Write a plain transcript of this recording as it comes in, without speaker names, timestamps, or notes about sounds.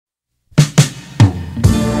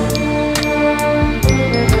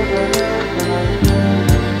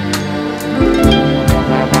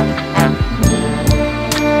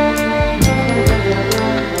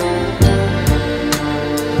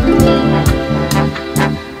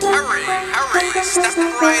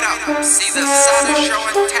See the Sideshow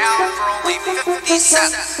in town for only 50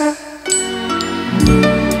 cents.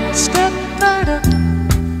 Step right up,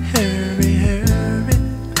 hurry, hurry,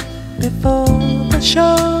 before the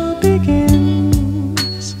show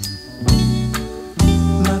begins.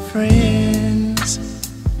 My friends,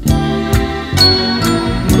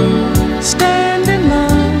 stand in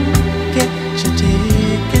line, get your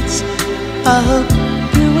tickets. I hope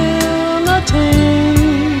you will attend.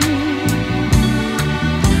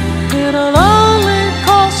 It'll only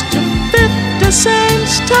cost you 50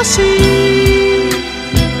 cents to see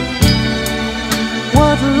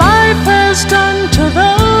what life has done to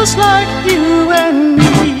those like you and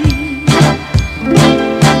me.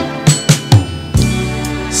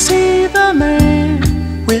 See the man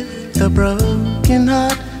with the broken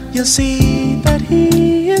heart, you'll see that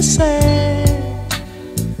he is sad.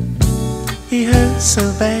 He hurts so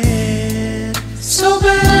bad, so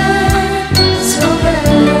bad, so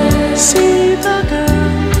bad. See the girl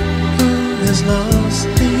who has lost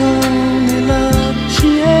the only love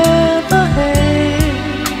she ever had.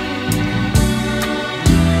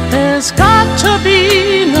 There's got to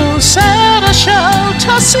be no sadder show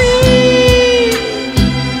to see.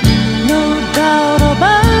 No doubt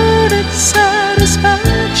about it,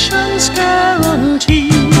 satisfaction's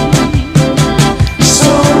guaranteed.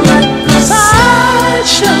 So let the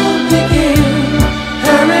sideshow begin.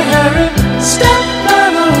 Hurry, hurry, step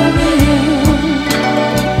right on in.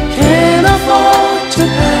 Can't afford to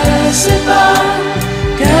pass it by.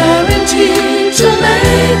 Guaranteed to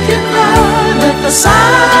make you cry. Let the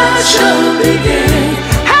sideshow begin.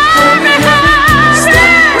 Hurry, hurry,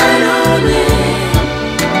 step right on in.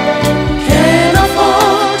 Can't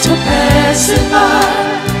afford to pass it by.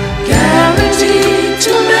 Guaranteed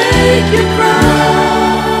to make you cry.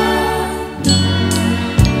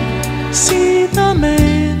 See the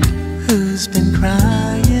man who's been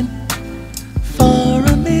crying for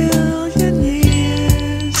a million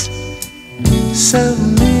years. So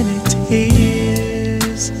many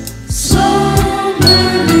tears, so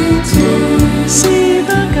many tears. See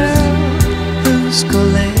the girl who's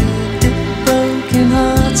collected broken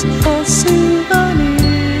hearts for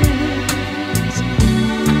souvenirs.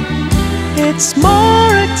 It's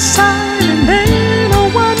more exciting than a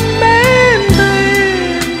one-man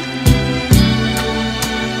band.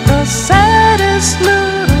 The saddest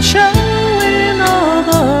little show in all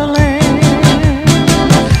the land.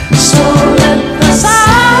 So let the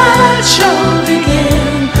sideshow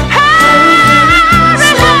begin. Hurry,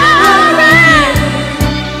 hurry,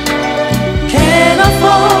 can't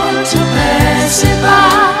afford to pass it by.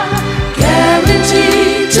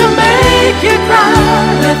 Guaranteed to make you cry.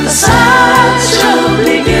 Let the sideshow